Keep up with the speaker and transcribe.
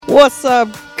What's up,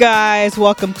 guys?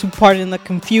 Welcome to Pardon the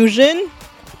Confusion.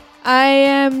 I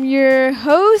am your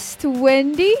host,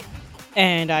 Wendy.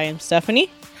 And I am Stephanie.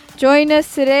 Join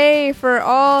us today for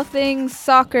all things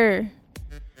soccer.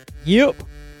 Yep.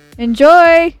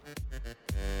 Enjoy!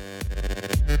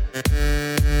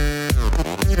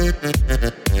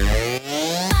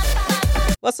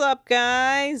 What's up,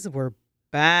 guys? We're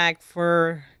back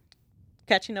for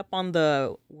catching up on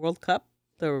the World Cup,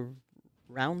 the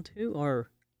round 2 or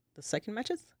the second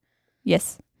matches.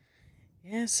 Yes.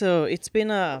 Yeah, so it's been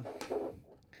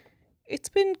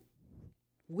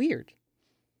weird.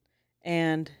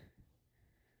 And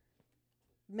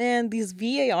man, these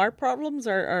VAR problems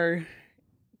are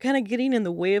kind of getting in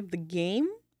the way of the game.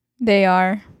 They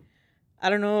are. I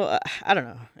don't know.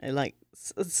 Like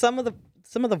some of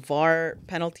the VAR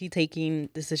penalty taking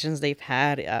decisions they've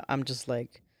had. I'm just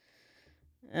like,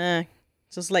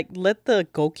 just like let the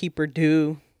goalkeeper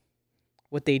do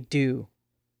what they do,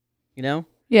 you know?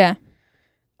 Yeah.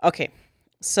 Okay,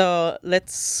 so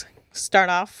let's start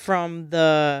off from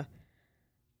the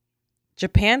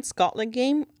Japan-Scotland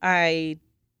game. I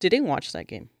didn't watch that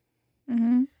game.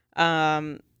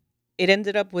 Mm-hmm. It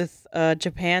ended up with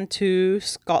Japan 2,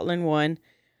 Scotland 1.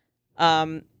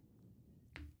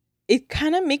 It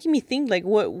kind of making me think like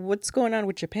what's going on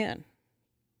with Japan?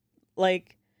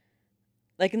 Like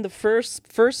in the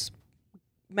first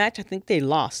match, I think they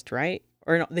lost, right?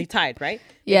 Or no, they tied, right?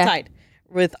 Yeah. They tied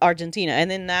with Argentina.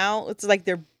 And then now it's like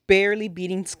they're barely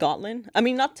beating Scotland. I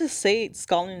mean, not to say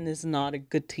Scotland is not a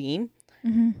good team,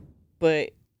 Mm-hmm. but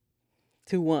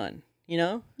 2-1, you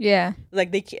know? Yeah.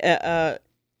 Like they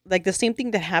like the same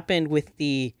thing that happened with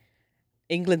the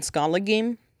England Scotland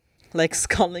game. Like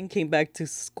Scotland came back to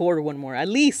score one more, at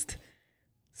least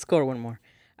score one more.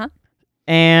 Huh?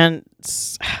 And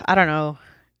I don't know.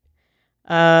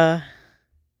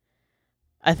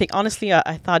 I think honestly,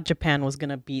 I thought Japan was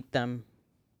gonna beat them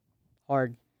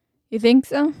hard. You think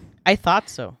so? I thought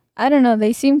so. I don't know.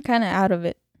 They seem kind of out of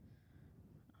it.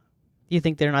 You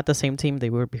think they're not the same team they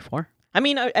were before? I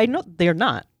mean, I know they're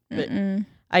not. But Mm-mm.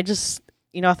 I just,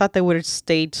 I thought they would have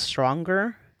stayed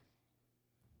stronger.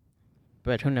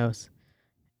 But who knows?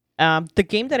 The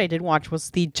game that I did watch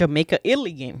was the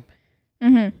Jamaica-Italy game.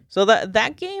 Mm-hmm. So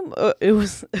that game, it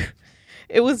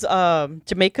was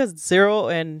Jamaica 0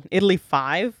 and Italy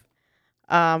 5.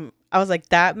 I was like,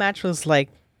 that match was like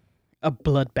a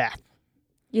bloodbath.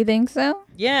 You think so?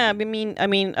 Yeah, I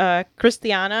mean,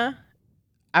 Christiana,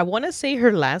 I want to say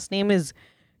her last name is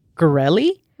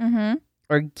Girelli Mm-hmm.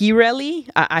 or Girelli.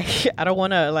 I don't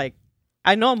want to like.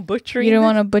 I know I'm butchering. You don't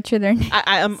this. want to butcher their name.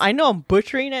 I know I'm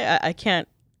butchering it. I can't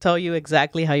tell you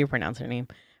exactly how you pronounce her name.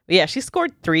 But yeah, she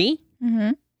scored 3.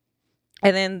 Mm-hmm.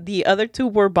 And then the other 2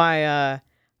 were by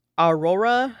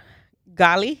Aurora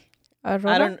Gali.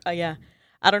 Aurora?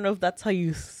 I don't know if that's how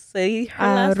you say her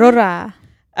last name. Aurora.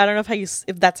 I don't know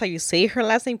if that's how you say her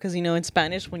last name, because in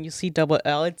Spanish when you see double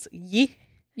L it's y.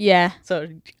 Yeah. So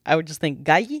I would just think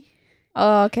Gali.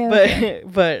 Oh, okay. Okay.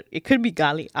 But it could be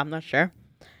Gali. I'm not sure.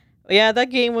 But yeah, that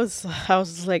game was. I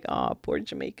was just like, oh, poor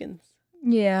Jamaicans.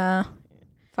 Yeah.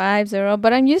 5-0.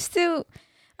 But I'm used to,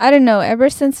 I don't know, ever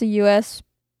since the U.S.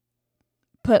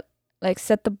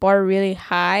 set the bar really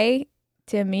high,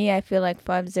 to me, I feel like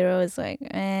 5-0 is like,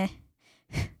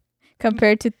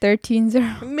 compared to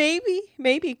 13-0.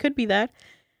 Maybe it could be that.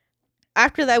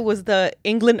 After that was the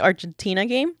England-Argentina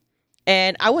game.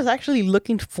 And I was actually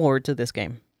looking forward to this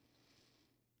game.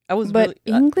 But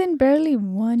England barely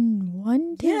won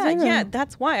 1-0. Yeah,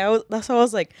 that's why. That's why I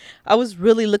was like, I was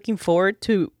really looking forward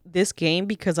to this game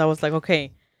because I was like,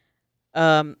 okay,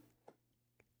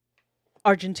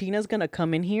 Argentina's gonna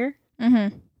come in here,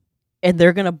 Mm-hmm. and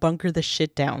they're gonna bunker the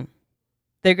shit down.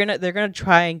 They're gonna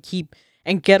try and keep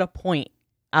and get a point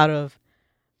out of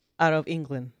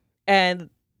England, and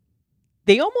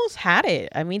they almost had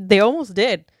it. I mean, they almost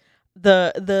did.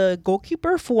 The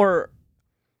goalkeeper for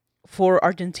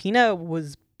Argentina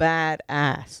was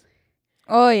badass.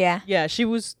 Oh, yeah. Yeah, she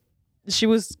was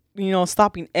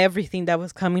stopping everything that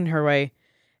was coming her way.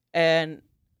 And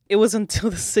it was until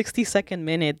the 62nd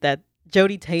minute that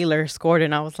Jodie Taylor scored,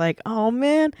 and I was like, oh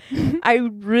man, I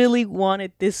really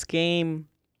wanted this game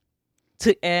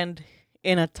to end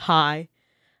in a tie.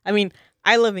 I mean,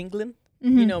 I love England,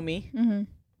 Mm-hmm. you know me, Mm-hmm.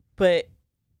 but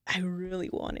I really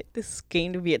wanted this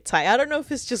game to be a tie. I don't know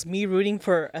if it's just me rooting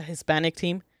for a Hispanic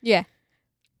team. Yeah.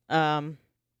 But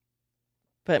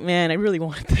man, I really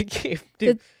wanted the game.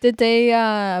 Dude. Did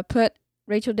they put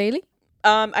Rachel Daly?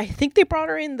 I think they brought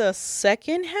her in the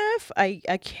second half.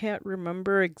 I can't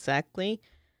remember exactly.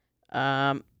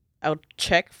 I'll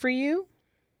check for you.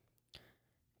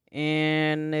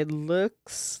 And it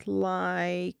looks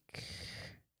like,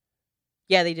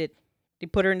 yeah, they did. They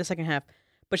put her in the second half,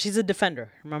 but she's a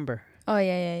defender. Remember? Oh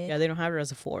yeah. Yeah, they don't have her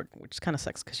as a forward, which kind of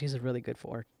sucks because she's a really good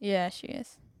forward. Yeah, she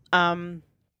is. And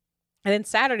then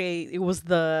Saturday it was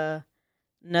the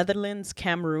Netherlands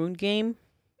Cameroon game.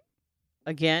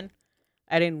 Again,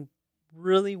 I didn't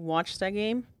really watch that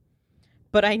game,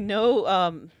 but I know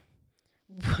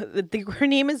her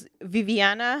name is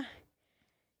Viviana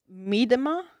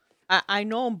Miedema. I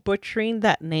know I'm butchering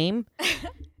that name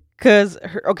because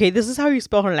this is how you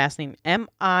spell her last name: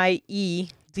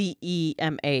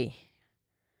 Miedema.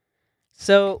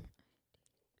 So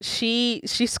she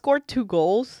scored 2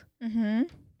 goals. Mm-hmm.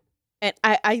 And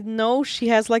I know she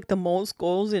has like the most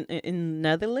goals in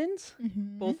Netherlands,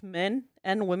 Mm-hmm. both men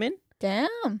and women.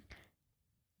 Damn.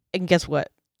 And guess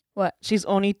what? What? She's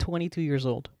only 22 years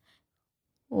old.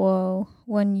 Whoa,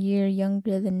 1 year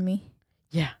younger than me.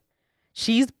 Yeah.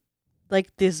 She's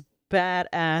like this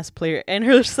badass player. And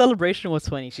her celebration was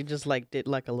funny. She just like did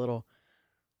like a little,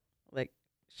 like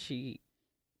it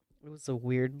was a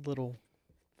weird little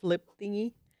flip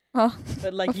thingy. Oh,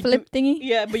 But like a flip thingy?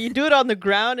 yeah, but you do it on the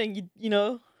ground and you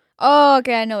know. Oh,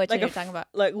 okay, I know what Like you're talking about.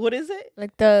 Like, what is it?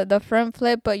 Like the front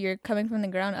flip, but you're coming from the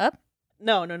ground up?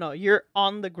 No. You're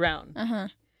on the ground. Uh-huh.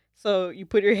 So you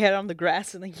put your head on the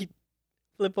grass and then you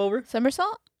flip over.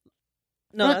 Somersault?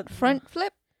 No, Front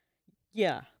flip,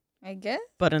 yeah, I guess?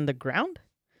 but on the ground.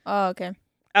 Oh, okay.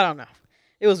 I don't know.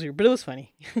 It was weird, but it was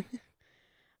funny.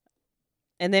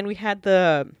 And then we had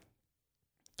the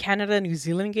Canada New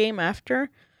Zealand game after.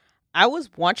 I was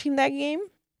watching that game.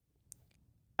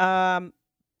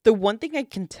 The one thing I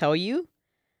can tell you,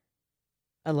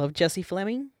 I love Jessie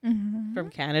Fleming Mm-hmm. from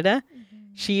Canada.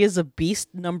 She is a beast,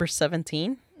 number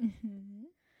 17. Mm-hmm.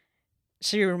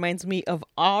 She reminds me of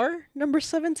our number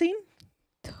 17.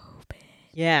 Tobin.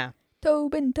 Yeah.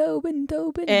 Tobin.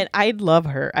 And I love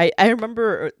her. I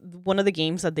remember one of the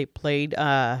games that they played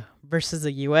versus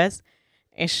the US,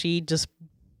 and she just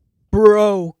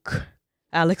broke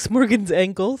Alex Morgan's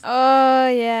ankles. Oh,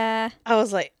 yeah. I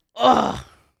was like, oh.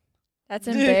 That's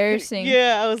embarrassing.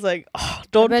 Yeah, I was like, oh,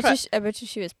 I bet you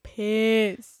she was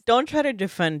pissed. don't try to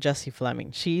defend Jessie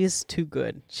Fleming. She is too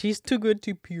good. She's too good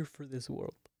to peer for this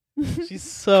world. She's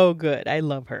so good. I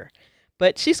love her.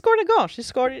 But she scored a goal. She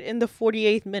scored it in the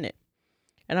 48th minute.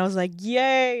 And I was like,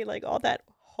 yay, like all that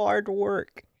hard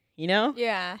work, you know?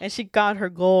 Yeah. And she got her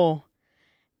goal.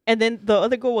 And then the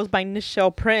other goal was by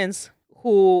Nichelle Prince,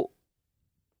 who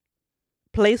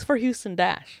plays for Houston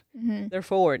Dash. Mm-hmm. They're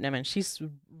forward. I mean, she's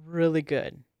really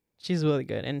good. She's really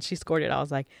good. And she scored it. I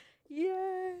was like,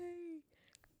 yay.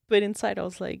 But inside I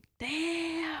was like,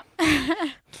 damn.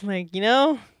 Like, you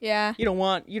know, Yeah. you don't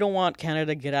want Canada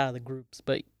to get out of the groups,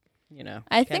 but you know.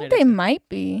 I think Canada's- they might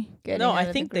be getting No, out I of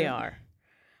the think they group.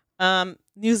 are.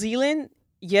 New Zealand,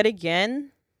 yet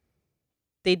again,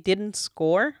 they didn't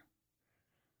score.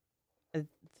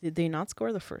 Did they not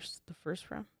score the first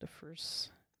round? Let's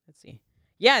see.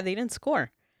 Yeah, they didn't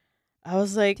score. I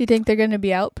was like, Do you think they're going to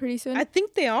be out pretty soon? I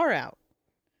think they are out.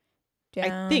 I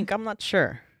Damn. think. I'm not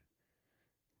sure.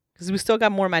 Because we still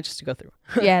got more matches to go through.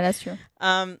 Yeah, that's true.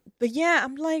 But yeah,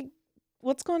 I'm like,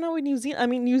 what's going on with New Zealand? I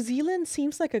mean, New Zealand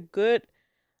seems like a good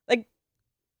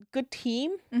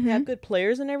team. They have Mhm. good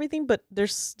players and everything, but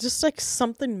there's just like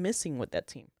something missing with that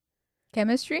team.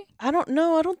 Chemistry? I don't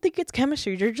know. I don't think it's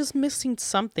chemistry. They're just missing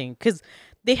something because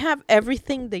they have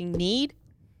everything they need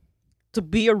to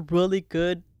be a really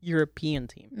good European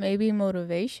team. Maybe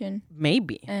motivation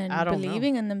Maybe. and I don't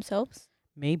believing know. in themselves.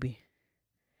 Maybe.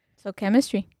 So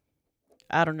chemistry.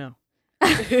 I don't know.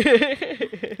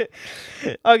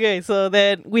 Okay, so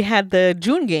then we had the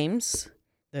June games.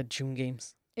 The June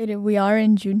games. We are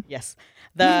in June. Yes.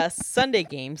 The Sunday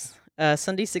games.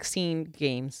 Sunday 16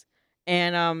 games.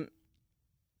 And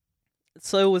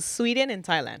so it was Sweden and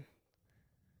Thailand.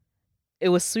 It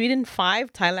was Sweden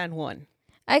 5, Thailand 1.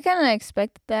 I kind of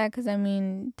expected that because, I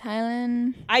mean,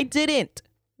 Thailand. I didn't.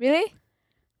 Really?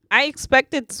 I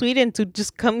expected Sweden to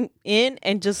just come in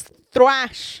and just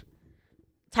thrash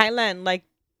Thailand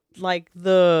like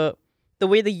the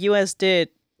way the US did.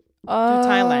 Oh.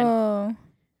 Thailand.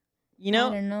 You I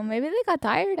know? don't know. Maybe they got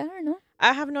tired. I don't know.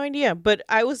 I have no idea, but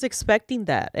I was expecting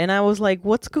that and I was like,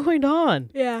 what's going on?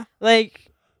 Yeah.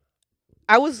 Like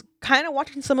I was kind of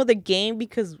watching some of the game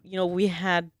because, you know, we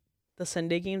had the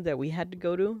Sunday game that we had to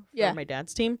go to Yeah. for my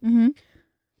dad's team. Mm-hmm.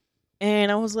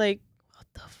 And I was like, what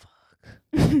the fuck?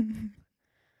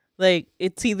 Like,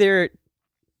 it's either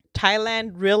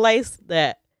Thailand realized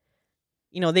that,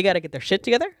 you know, they got to get their shit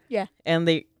together. Yeah. And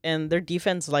their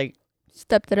defense, like,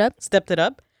 Stepped it up. stepped it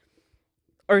up.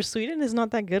 Or Sweden is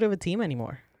not that good of a team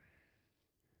anymore.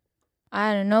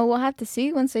 I don't know. We'll have to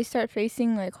see once they start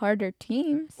facing like harder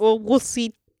teams. Well, we'll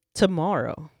see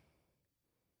tomorrow.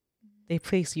 They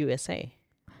face USA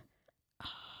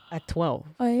at 12.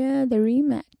 Oh yeah, the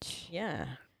rematch. Yeah.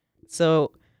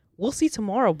 So we'll see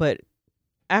tomorrow, but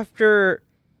after,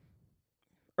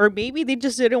 or maybe they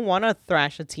just didn't want to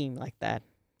thrash a team like that.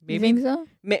 You Maybe think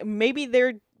so? maybe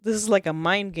this is like a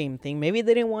mind game thing. Maybe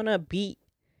they didn't want to beat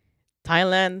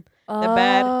Thailand that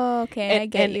bad. Oh, okay, I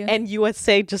get you. And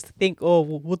USA just think, oh,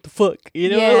 well, what the fuck, you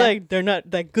know, Yeah. like they're not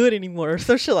that good anymore or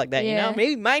some shit like that. You Yeah. know,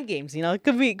 maybe mind games. You know, it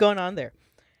could be going on there,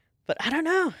 but I don't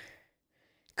know.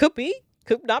 Could be,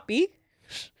 could not be.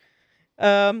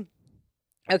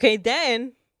 Okay,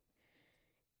 then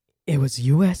it was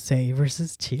USA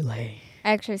versus Chile.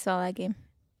 I actually saw that game.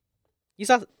 You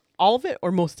saw all of it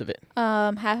or most of it?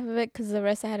 Half of it because the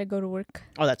rest I had to go to work.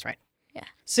 Oh, that's right. Yeah.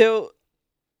 So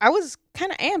I was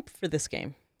kind of amped for this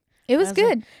game. It was As a-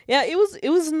 good. Yeah, it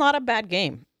was not a bad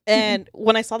game. And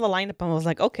when I saw the lineup, I was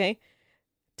like, okay,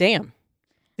 damn.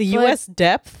 The But- US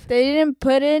depth. They didn't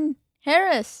put in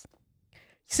Harris.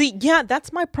 See, yeah,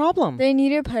 that's my problem. They need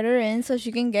to put her in so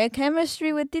she can get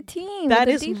chemistry with the team. That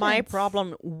with is the my defense.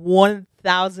 problem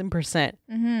 1000%.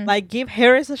 Mm-hmm. Like, give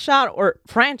Harris a shot or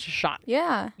French a shot,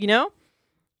 Yeah. you know?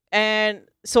 And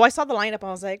so I saw the lineup.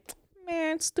 I was like,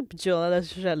 man, stupid Joe.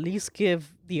 Let's just at least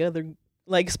give the other,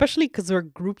 like, especially because they're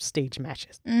group stage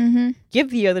matches. Mm-hmm. Give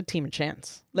the other team a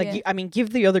chance. Like, Yeah. give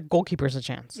the other goalkeepers a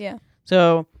chance. Yeah.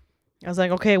 So I was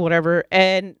like, okay, whatever.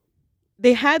 And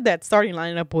they had that starting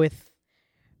lineup with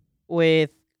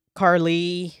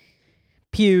Carly,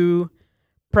 Pugh,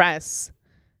 Press,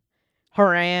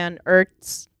 Horan,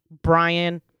 Ertz,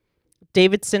 Brian,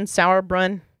 Davidson,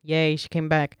 Sauerbrunn. Yay, she came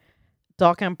back.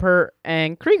 Dahlkemper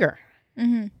and Krieger.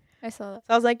 Mm-hmm. I saw that.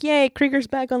 So I was like, yay, Krieger's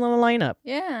back on the lineup.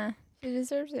 Yeah. She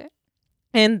deserves it.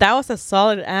 And that was a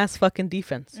solid ass fucking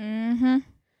defense. Mm-hmm.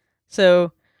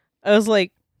 So I was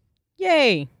like,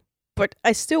 yay. But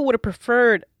I still would have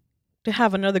preferred to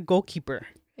have another goalkeeper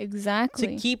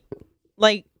Exactly.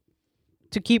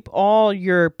 to keep all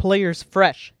your players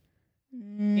fresh.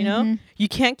 You know? Mhm. You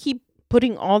can't keep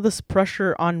putting all this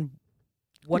pressure on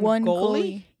one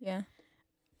goalie. Yeah.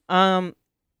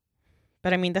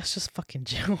 But I mean that's just fucking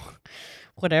Joe.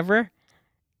 Whatever.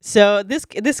 So this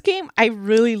game, I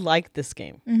really like this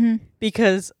game Mm-hmm.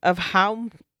 because of how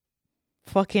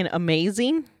fucking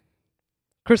amazing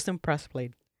Kristen Press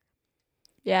played.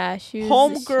 Yeah. She was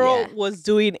Homegirl yeah. was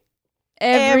doing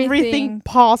Everything. everything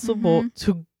possible Mhm.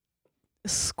 to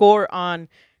score on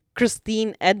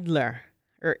Christine Edler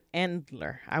or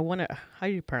Endler. How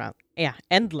do you pronounce? Yeah,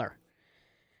 Endler.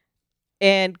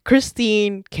 And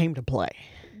Christine came to play.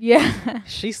 Yeah.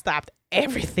 She stopped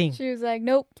everything. She was like,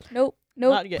 nope.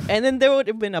 Not yet. And then there would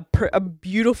have been a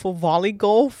beautiful volley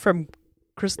goal from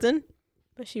Kristen,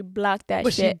 But she blocked that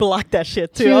but she shit. blocked that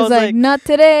shit too. She I was like, not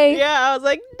today. yeah, I was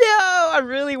like, no, I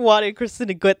really wanted Kristen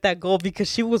to get that goal because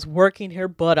she was working her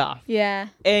butt off. Yeah.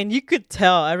 And you could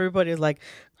tell everybody was like,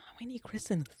 oh, we need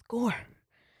Kristen to score.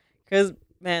 Because,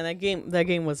 man, that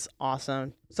game was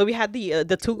awesome. So we had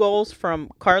the 2 goals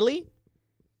from Carly.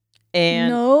 And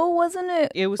no, wasn't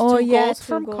it? it was Oh, 2 yeah, goals 2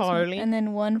 from goals Carly and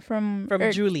then one from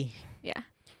Julie. Yeah.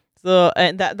 So,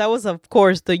 and that was, of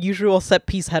course, the usual set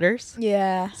piece headers.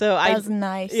 Yeah. So That was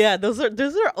nice. yeah, those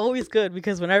are always good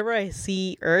because whenever I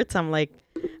see Ertz, I'm like,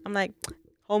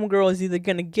 homegirl is either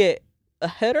gonna get a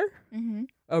header Mm-hmm.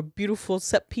 or a beautiful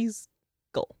set piece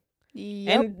goal,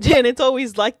 Yep. and it's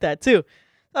always like that too.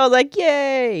 So I was like,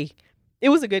 yay! It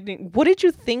was a good thing. What did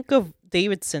you think of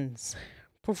Davidson's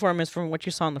performance from what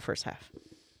you saw in the first half?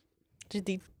 Did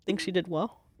you think she did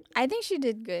well? I think she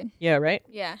did good. Yeah, right.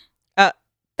 Yeah.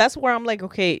 That's where I'm like,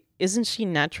 okay, isn't she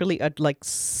naturally a like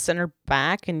center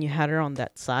back, and you had her on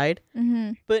that side?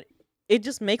 Mm-hmm. But it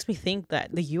just makes me think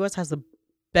that the U.S. has a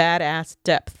badass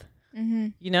depth, Mm-hmm.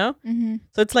 you know? Mm-hmm.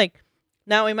 So it's like,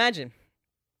 now imagine,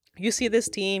 you see this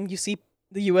team, you see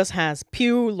the U.S. has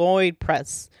Pugh, Lloyd,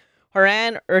 Press,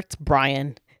 Horan, Ertz,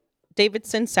 Bryan,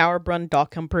 Davidson, Sauerbrunn,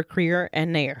 Dahlkemper, Krieger,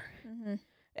 and Nair. Mm-hmm.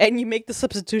 And you make the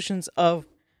substitutions of,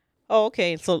 oh,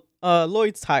 okay, so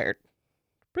Lloyd's tired.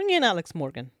 Bring in Alex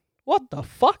Morgan. What the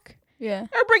fuck? Yeah.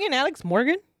 Or bring in Alex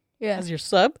Morgan Yeah. as your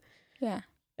sub. Yeah.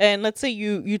 And let's say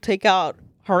you take out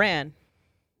Horan.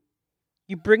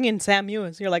 You bring in Sam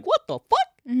Ewens. You're like, what the fuck?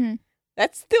 Mm-hmm.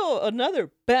 That's still another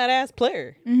badass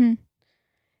player. Mm-hmm.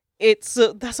 It's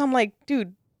that's I'm like,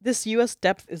 dude, this U.S.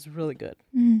 depth is really good.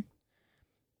 Mm-hmm.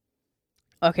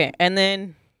 Okay, and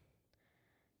then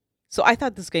so I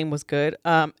thought this game was good.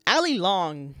 Ali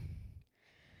Long.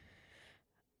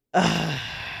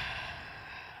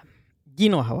 You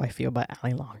know how I feel about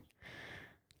Ali Long.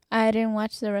 I didn't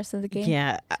watch the rest of the game.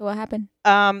 Yeah. So what happened?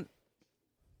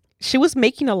 She was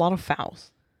making a lot of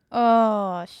fouls.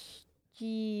 Oh,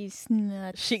 jeez,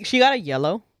 nuts. She got a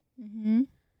yellow. Mhm.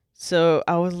 So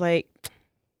I was like,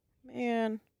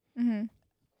 man. Mhm.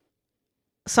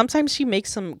 Sometimes she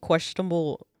makes some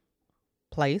questionable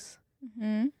plays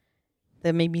Mhm.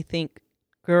 that made me think,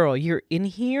 girl, you're in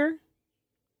here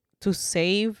to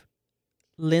save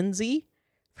Lindsay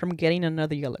from getting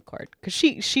another yellow card, because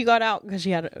she got out because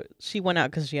she went out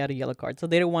because she had a yellow card, so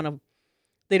they don't want to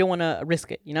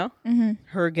risk it, Mhm.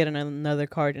 her getting another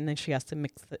card, and then she has to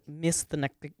miss the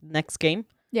next game.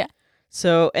 Yeah.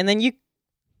 So, and then you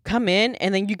come in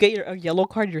and then you get a yellow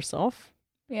card yourself.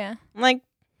 Yeah. I'm like,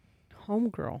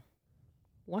 homegirl,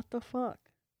 what the fuck?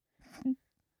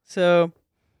 So,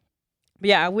 but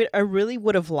yeah, I really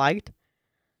would have liked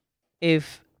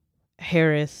if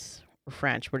Harris or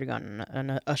French would have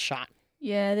gotten a shot.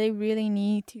 Yeah, they really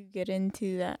need to get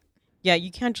into that. Yeah,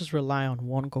 you can't just rely on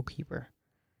one goalkeeper.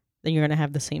 Then you're gonna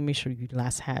have the same issue you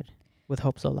last had with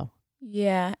Hope Solo.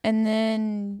 Yeah, and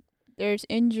then there's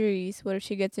injuries. What if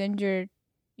she gets injured?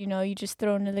 You just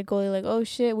throw another goalie like, oh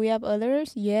shit, we have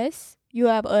others? Yes, you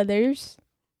have others.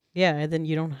 Yeah, and then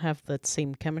you don't have that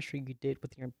same chemistry you did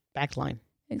with your back line.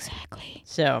 Exactly.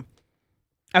 So,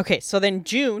 okay, so then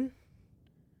June.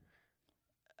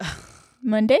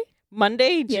 Monday,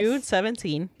 June Yes.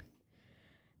 17,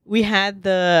 we had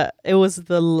it was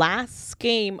the last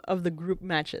game of the group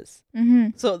matches. Mm-hmm.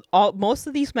 So most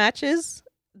of these matches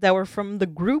that were from the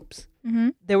groups, Mm-hmm.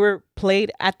 they were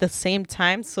played at the same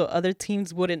time, so other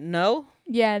teams wouldn't know.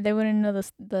 Yeah, they wouldn't know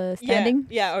the standing.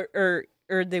 Yeah,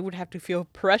 or they would have to feel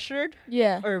pressured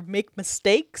Yeah. or make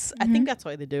mistakes. I think that's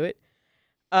why they do it.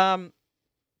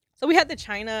 So we had the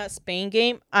China-Spain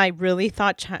game. I really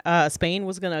thought Spain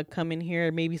was going to come in here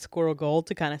and maybe score a goal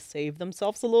to kind of save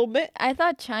themselves a little bit. I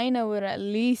thought China would at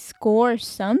least score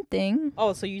something.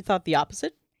 Oh, so you thought the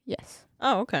opposite? Yes.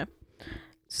 Oh, okay.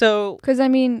 So, Because,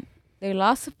 they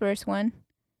lost the first one.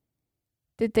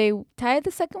 Did they tie the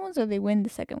second one or they win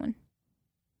the second one?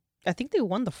 I think they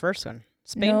won the first one.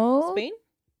 Spain? No. Spain?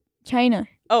 China.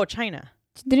 Oh, China.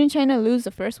 Didn't China lose the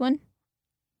first one?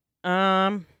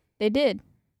 Um, They did.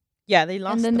 yeah, they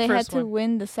lost And then the they had first to one.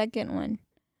 win the second one.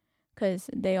 Because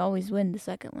they always win the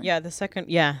second one. Yeah, the second.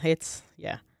 Yeah,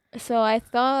 yeah. So I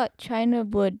thought China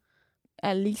would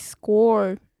at least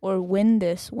score or win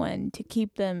this one to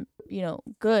keep them,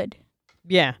 good.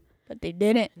 Yeah. But they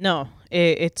didn't. No,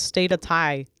 it stayed a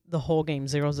tie the whole game,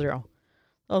 0-0.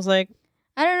 I was like,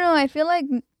 I don't know. I feel like,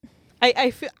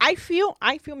 I feel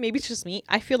maybe it's just me.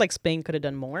 I feel like Spain could have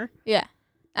done more. yeah,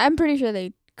 I'm pretty sure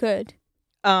they could.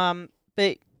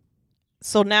 But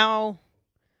so now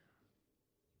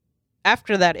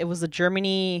after that, it was the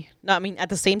Germany. No, I mean at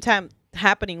the same time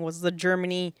happening was the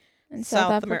Germany In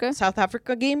South Africa. South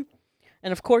Africa game,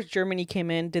 and of course Germany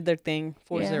came in, did their thing,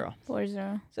 4-0.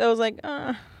 4-0. So I was like,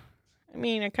 I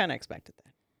kind of expected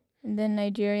that. And then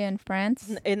Nigeria and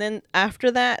France. And then after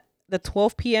that, the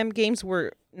 12 p.m. games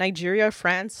were Nigeria,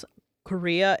 France,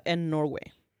 Korea, and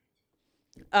Norway.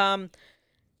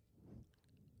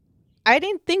 I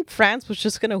didn't think France was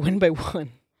just gonna win by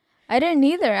one. I didn't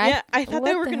either. I thought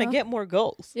they what were the gonna hell? get more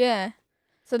goals. Yeah.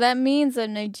 So that means that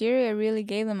Nigeria really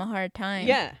gave them a hard time.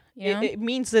 Yeah, You know? it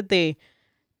means that they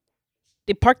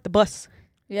parked the bus.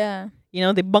 Yeah.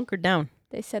 They bunkered down.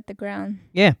 They set the ground.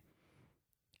 Yeah.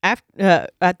 At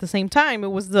the same time,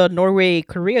 it was the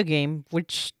Norway-Korea game,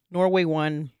 which Norway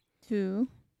won 2-1.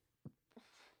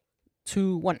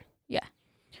 2-1. Yeah.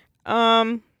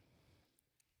 I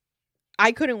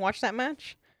couldn't watch that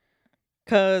match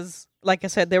because, like I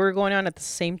said, they were going on at the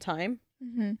same time.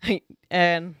 Mm-hmm.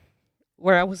 And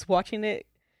where I was watching it,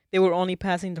 they were only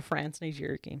passing the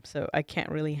France-Nigeria game. So I can't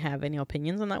really have any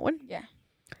opinions on that one. Yeah.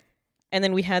 And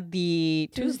then we had the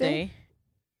Tuesday,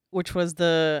 which was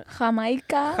the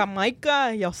Jamaica.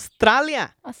 Jamaica,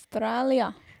 Australia,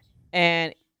 Australia.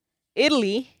 and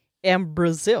Italy and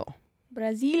Brazil.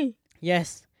 Brazil.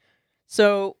 Yes.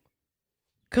 So,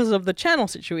 because of the channel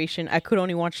situation, I could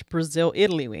only watch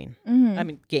Brazil-Italy Mm-hmm.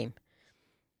 game.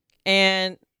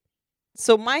 And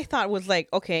so my thought was like,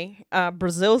 okay,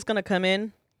 Brazil's going to come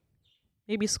in,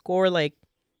 maybe score like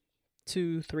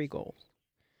 2-3 goals.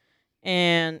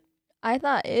 And I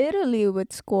thought Italy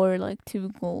would score like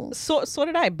 2 goals. so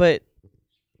did I. But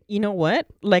you know what?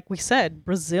 Like we said,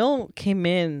 Brazil came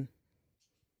in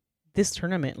this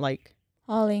tournament like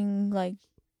Hauling like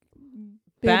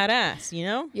big. badass,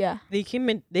 Yeah. They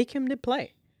came to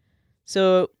play.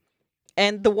 So,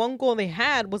 and the one goal they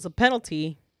had was a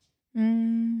penalty,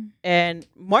 and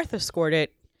Martha scored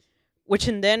it, which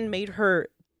and then made her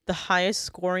the highest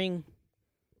scoring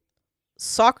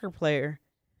soccer player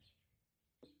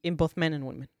in both men and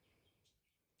women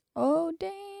Oh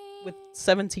dang. with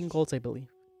 17 goals, I believe.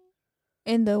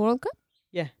 In the World Cup?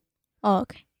 Yeah. Oh,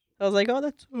 okay. I was like, oh,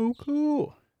 that's so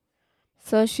cool.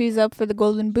 So she's up for the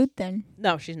Golden Boot then?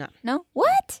 No, she's not. No?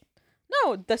 What?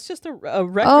 No, that's just a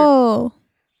record. Oh.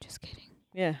 Just kidding.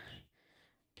 Yeah.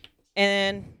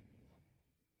 And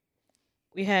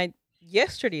we had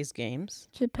yesterday's games.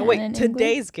 Japan Oh, wait, and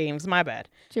today's games. My bad.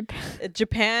 England?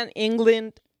 Japan,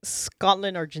 England,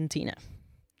 Scotland, Argentina.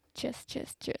 Just.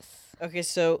 Okay,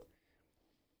 so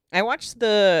I watched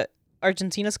the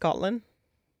Argentina-Scotland.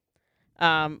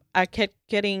 I kept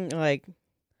getting like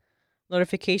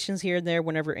notifications here and there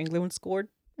whenever England scored.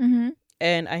 Mm-hmm.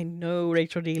 And I know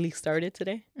Rachel Daly started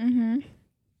today. Mm-hmm.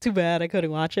 Too bad I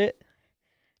couldn't watch it.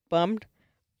 Bummed.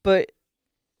 But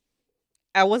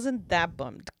I wasn't that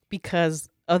bummed because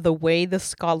of the way the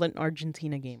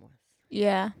Scotland-Argentina game was.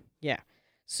 Yeah.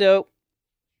 So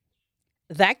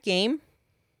that game,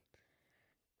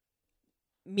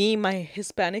 me, my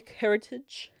Hispanic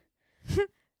heritage,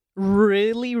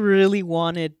 really, really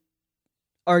wanted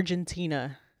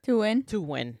Argentina To win? to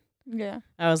win. Yeah.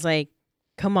 I was like,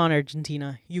 come on,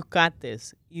 Argentina. You got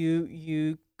this.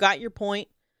 You got your point,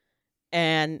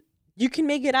 and you can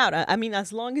make it out. I mean,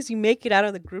 as long as you make it out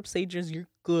of the group stages, you're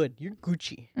good. You're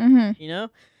Gucci. Mm-hmm. You know?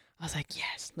 I was like,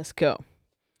 yes, let's go.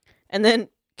 And then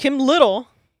Kim Little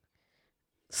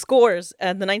scores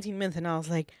at the 19th minute, and I was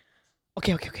like,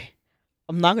 okay.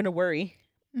 I'm not going to worry.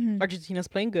 Mm-hmm. Argentina's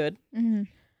playing good. Mm-hmm.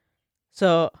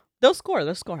 So they'll score.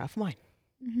 Half mine.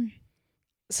 Mm-hmm.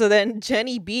 So then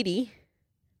Jenny Beattie,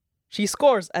 she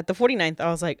scores at the 49th. I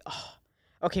was like, oh,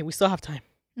 okay, we still have time.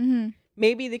 Mm-hmm.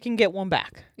 Maybe they can get one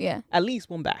back. Yeah. At least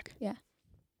one back. Yeah.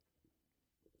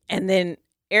 And then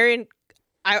Aaron,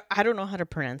 I don't know how to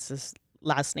pronounce this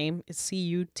last name. It's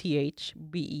Cuthbert.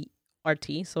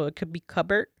 So it could be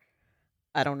Cubbert.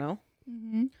 I don't know.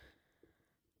 Mm-hmm.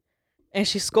 And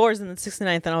she scores in the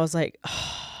 69th. And I was like,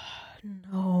 oh,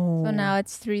 no. So now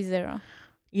it's 3-0.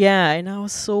 Yeah, and I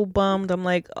was so bummed. I'm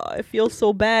like, oh, I feel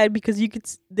so bad because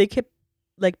they kept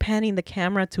like panning the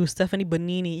camera to Stephanie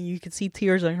Bonini. You could see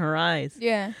tears in her eyes.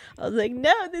 Yeah. I was like,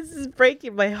 no, this is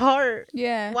breaking my heart.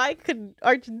 Yeah. Why couldn't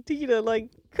Argentina, like,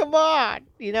 come on,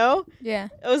 you know? Yeah.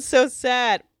 It was so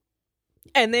sad.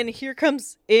 And then here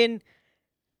comes in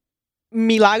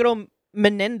Milagro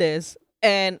Menendez,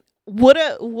 and what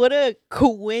a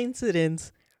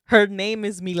coincidence. Her name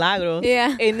is Milagros.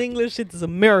 Yeah. In English, it's a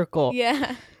miracle.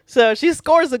 Yeah. So she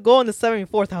scores a goal in the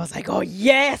 74th. I was like, oh,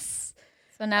 yes.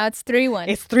 So now it's 3-1.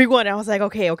 It's 3-1. I was like,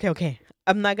 okay.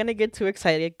 I'm not going to get too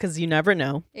excited because you never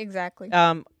know. Exactly.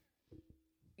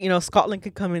 You know, Scotland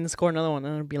could come in and score another one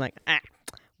and I'd be like,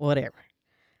 whatever.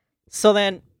 So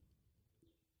then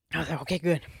I was like, okay,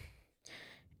 good.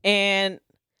 And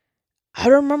I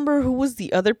don't remember who was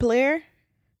the other player,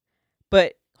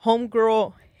 but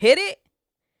homegirl hit it.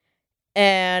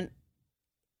 And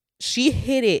she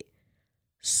hit it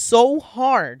so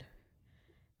hard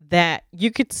that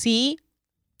you could see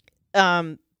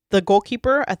the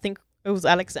goalkeeper, I think it was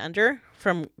Alexander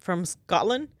from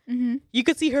Scotland. Mm-hmm. You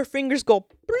could see her fingers go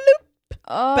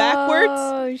bloop, backwards.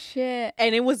 Oh, shit.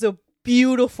 And it was a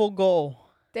beautiful goal.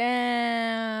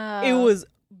 Damn. It was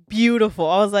beautiful.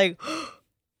 I was like,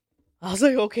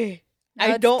 okay.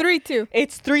 Now it's 3-2.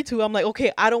 It's 3-2. I'm like,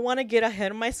 okay, I don't want to get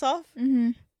ahead of myself. Mm-hmm.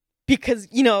 Because,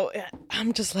 you know,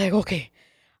 I'm just like, okay,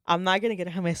 I'm not going to get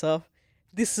ahead of myself.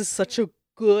 This is such a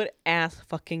good ass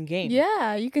fucking game.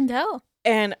 Yeah, you can tell.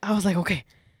 And I was like, okay.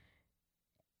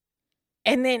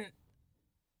 And then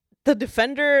the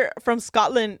defender from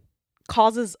Scotland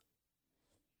causes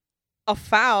a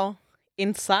foul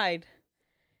inside.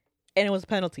 And it was a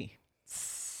penalty.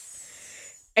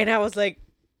 And I was like,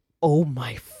 oh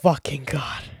my fucking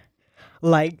God.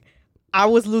 Like, I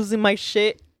was losing my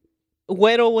shit.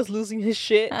 Güero was losing his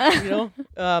shit, you know.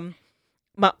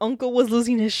 My uncle was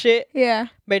losing his shit. Yeah.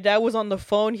 My dad was on the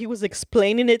phone. He was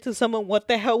explaining it to someone what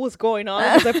the hell was going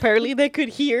on because apparently they could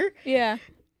hear. Yeah.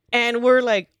 And we're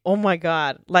like, oh my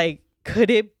God, like, could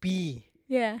it be?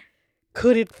 Yeah.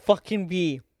 Could it fucking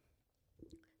be?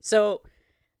 So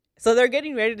they're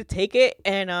getting ready to take it,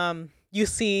 and you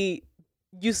see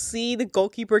the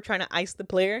goalkeeper trying to ice the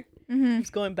player. Mm-hmm.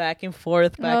 He's going back and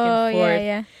forth, and forth.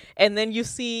 Yeah. And then you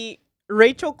see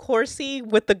Rachel Corsi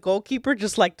with the goalkeeper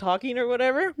just like talking or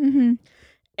whatever. Mm-hmm.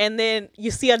 And then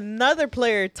you see another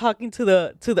player talking to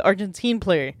the Argentine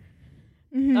player.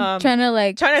 Mm-hmm.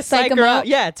 Trying to psych her out.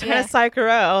 Yeah, trying to psych her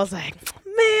out. I was like,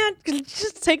 man,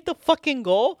 just take the fucking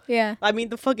goal. Yeah. I mean,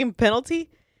 the fucking penalty.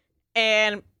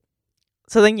 And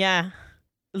so then, yeah,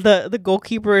 the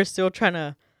goalkeeper is still trying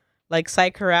to like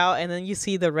psych her out, and then you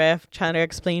see the ref trying to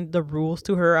explain the rules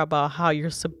to her about how you're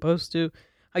supposed to,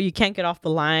 how you can't get off the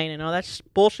line and all that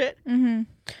bullshit. Mm-hmm.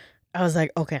 I was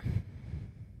like, okay,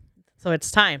 so it's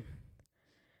time.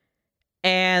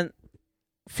 And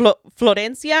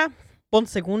Florencia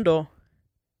Bonsegundo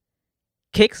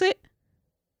kicks it,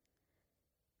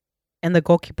 and the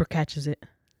goalkeeper catches it.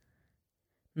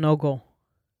 No goal.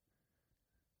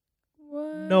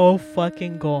 No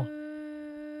fucking goal.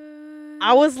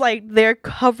 I was like, they're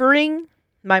covering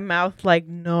my mouth like,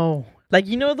 no. Like,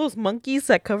 you know those monkeys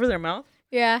that cover their mouth?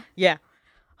 Yeah. Yeah.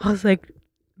 I was like,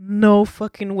 no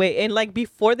fucking way. And like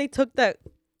before they took that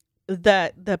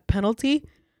penalty,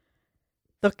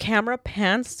 the camera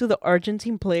pans to the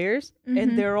Argentine players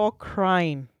and they're all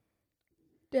crying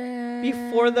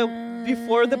before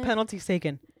the penalty's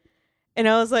taken. And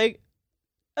I was like,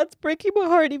 that's breaking my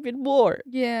heart even more.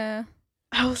 Yeah.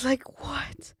 I was like,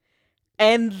 what?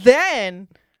 And then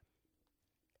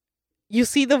you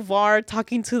see the VAR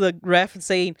talking to the ref and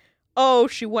saying, oh,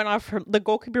 the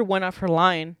goalkeeper went off her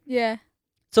line. Yeah.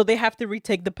 So they have to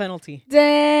retake the penalty.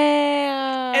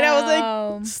 Damn. And I was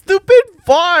like, stupid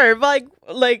VAR.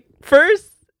 Like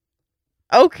first,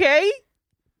 okay,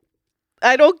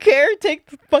 I don't care. Take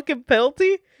the fucking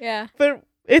penalty. Yeah. But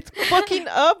it's fucking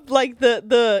up. Like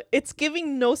it's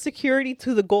giving no security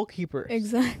to the goalkeeper.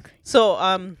 Exactly. So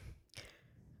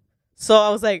I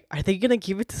was like, are they gonna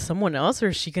give it to someone else or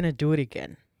is she gonna do it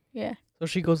again? Yeah. So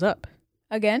she goes up.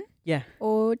 Again? Yeah.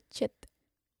 Oh shit.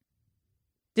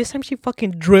 This time she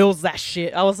fucking drills that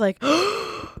shit. I was like,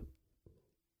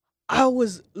 I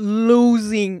was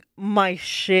losing my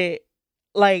shit.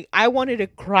 Like, I wanted to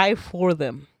cry for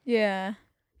them. Yeah.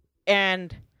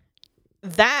 And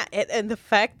that, and the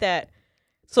fact that,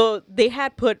 so they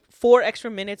had put 4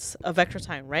 extra minutes of extra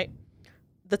time, right?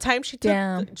 The time she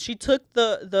took, she took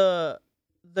the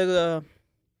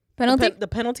penalty? The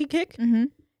penalty kick. Mm-hmm.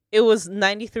 It was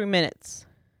 93 minutes.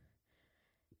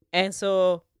 And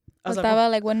so I was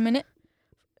like 1 minute?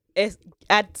 They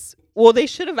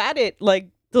should have added like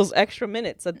those extra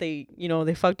minutes that they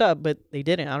fucked up, but they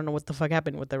didn't. I don't know what the fuck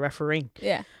happened with the refereeing.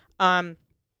 Yeah.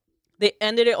 They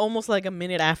ended it almost like a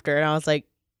minute after, and I was like,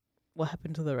 what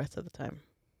happened to the rest of the time?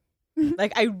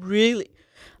 Like,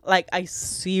 I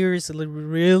seriously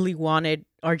really wanted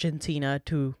Argentina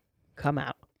to come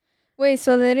out. Wait,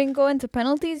 so they didn't go into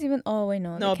penalties even? Oh, wait,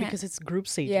 no. No, because it's group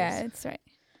stages. Yeah, that's right.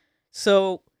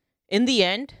 So, in the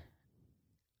end,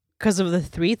 because of the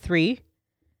 3-3,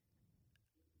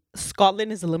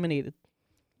 Scotland is eliminated.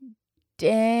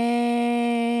 Damn.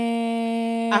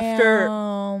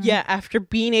 After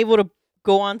being able to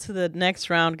go on to the next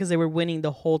round because they were winning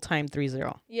the whole time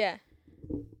 3-0. Yeah.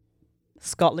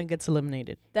 Scotland gets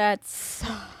eliminated. That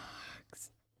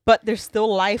sucks. But there's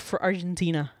still life for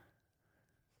Argentina.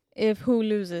 If who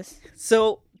loses?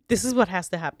 So this is what has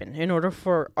to happen in order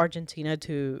for Argentina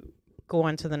to go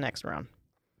on to the next round.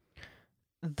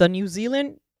 The New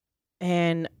Zealand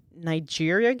and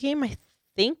Nigeria game, I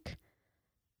think,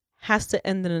 has to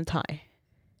end in a tie.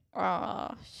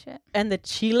 Oh, shit. And the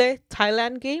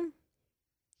Chile-Thailand game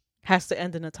has to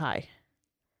end in a tie.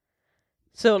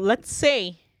 So let's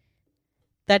say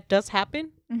that does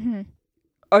happen. Mm-hmm.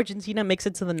 Argentina makes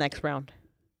it to the next round.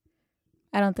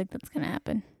 I don't think that's going to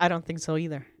happen. I don't think so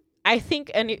either. I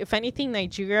think, and if anything,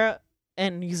 Nigeria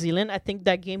and New Zealand, I think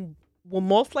that game will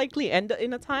most likely end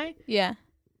in a tie. Yeah.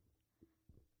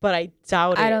 But I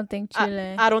doubt it. I don't think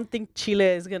Chile. I don't think Chile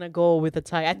is going to go with a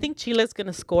tie. I think Chile is going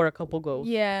to score a couple goals.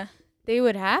 Yeah. They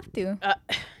would have to.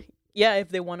 Yeah, if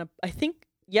they want to. I think,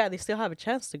 they still have a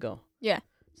chance to go. Yeah.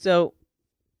 So,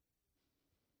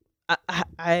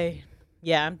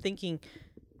 I'm thinking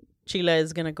Chile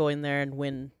is going to go in there and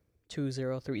win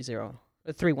 2-0, 3-0,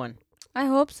 3-1. I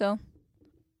hope so.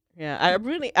 Yeah, I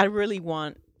really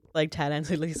want like Thailand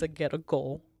to at least get a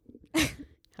goal.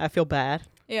 I feel bad.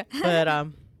 Yeah. But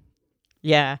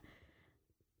yeah,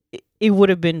 it would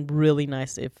have been really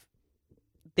nice if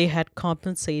they had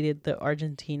compensated the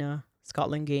Argentina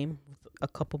Scotland game with a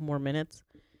couple more minutes.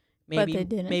 Maybe but they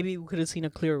didn't. Maybe we could have seen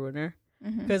a clear winner.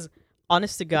 Because Mm-hmm.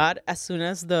 honest to God, as soon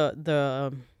as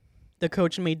the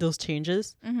coach made those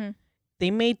changes, Mm-hmm. they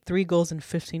made 3 goals in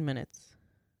 15 minutes.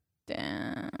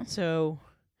 Damn. So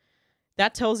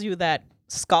that tells you that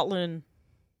Scotland,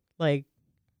 like,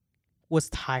 was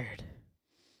tired.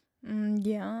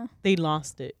 Yeah. They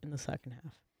lost it in the second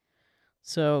half.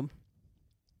 So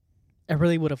I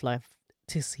really would have liked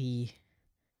to see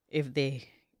if they,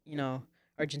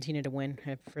 Argentina to win,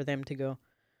 for them to go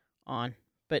on.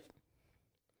 But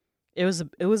it was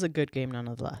a good game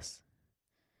nonetheless.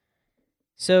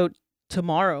 So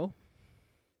tomorrow,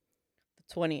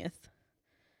 the 20th,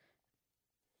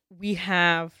 we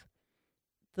have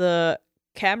the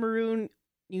Cameroon,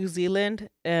 New Zealand,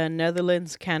 and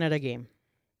Netherlands, Canada game.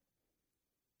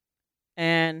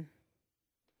 And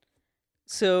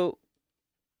so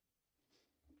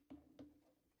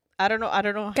I don't know. I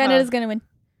don't know. Canada's gonna win.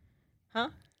 Huh?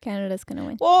 Canada's gonna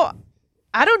win. Well,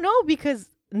 I don't know because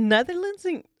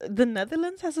the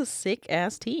Netherlands has a sick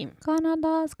ass team.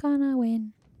 Canada's gonna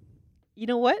win. You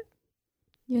know what?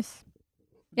 Yes.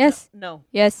 Yes. No.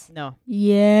 Yes. No.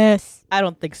 Yes. I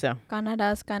don't think so.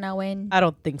 Canada's gonna win. I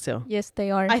don't think so. Yes,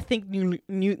 they are. I think New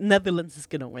Netherlands is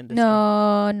gonna win this game.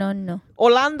 No.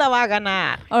 Holanda va a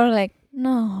ganar. Or like,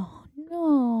 no,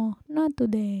 not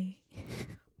today.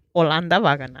 Holanda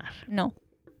va a ganar. No.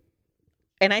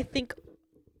 And I think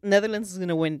Netherlands is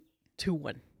gonna win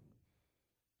 2-1.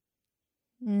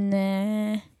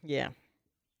 Nah. Yeah.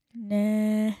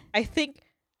 Nah. I think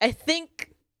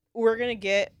we're gonna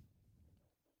get.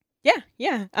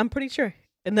 Yeah. I'm pretty sure.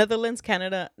 Netherlands,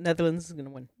 Canada, Netherlands is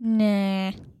gonna win.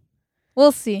 Nah.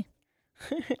 We'll see.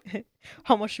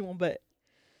 How much you want to bet?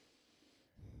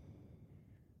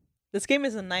 This game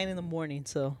is at 9 a.m,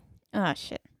 so Ah,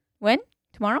 shit. When?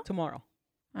 Tomorrow? tomorrow.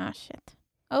 Ah, shit.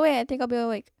 Oh, wait. I think I'll be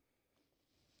awake.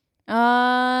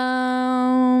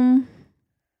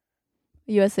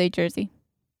 USA jersey.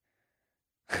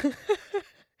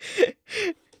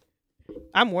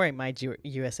 I'm wearing my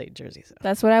USA jersey.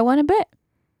 That's what I want to bet.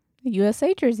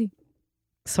 USA jersey.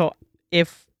 So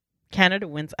if Canada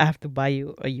wins, I have to buy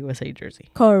you a USA jersey.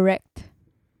 Correct.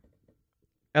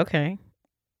 Okay.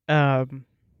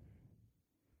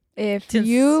 If Since-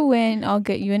 you win, I'll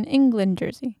get you an England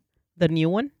jersey. The new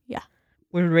one? Yeah.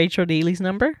 With Rachel Daly's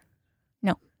number?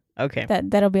 No. Okay.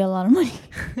 That'll be a lot of money.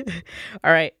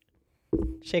 All right.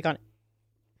 Shake on it.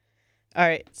 All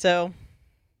right. So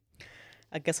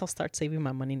I guess I'll start saving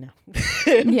my money now.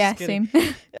 Yeah, Just kidding.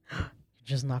 same.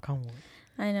 Just knock on wood.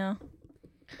 I know.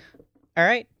 All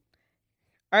right.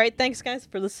 Thanks, guys,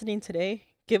 for listening today.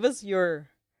 Give us your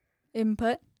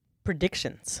Input?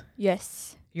 predictions.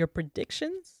 Yes. Your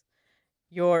predictions.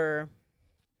 Your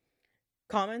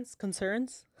comments,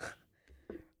 concerns.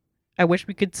 I wish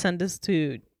we could send this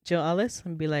to Jill Ellis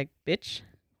and be like, bitch,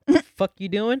 fuck you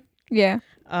doing? Yeah.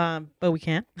 But we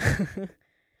can't. But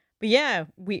yeah,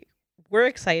 we're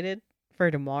excited for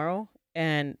tomorrow,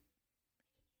 and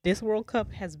this World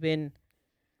Cup has been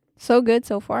So good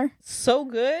so far. so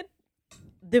good.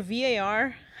 The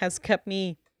VAR has kept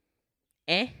me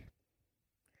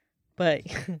but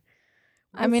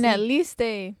I mean, at least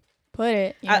they put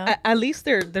it. You know? at least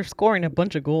they're scoring a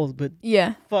bunch of goals, but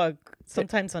Yeah. fuck,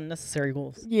 sometimes unnecessary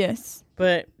goals. Yes.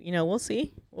 But we'll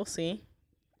see,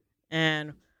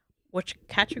 and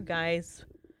catch you guys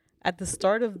at the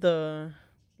start of the.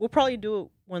 We'll probably do it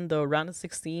when the round of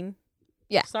 16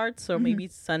 starts. So maybe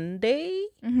Sunday.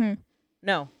 Mm-hmm.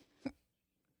 No,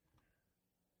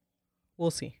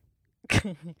 we'll see.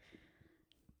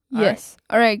 Yes.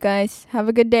 All right, guys. Have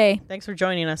a good day. Thanks for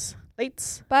joining us.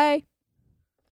 Lates. Bye.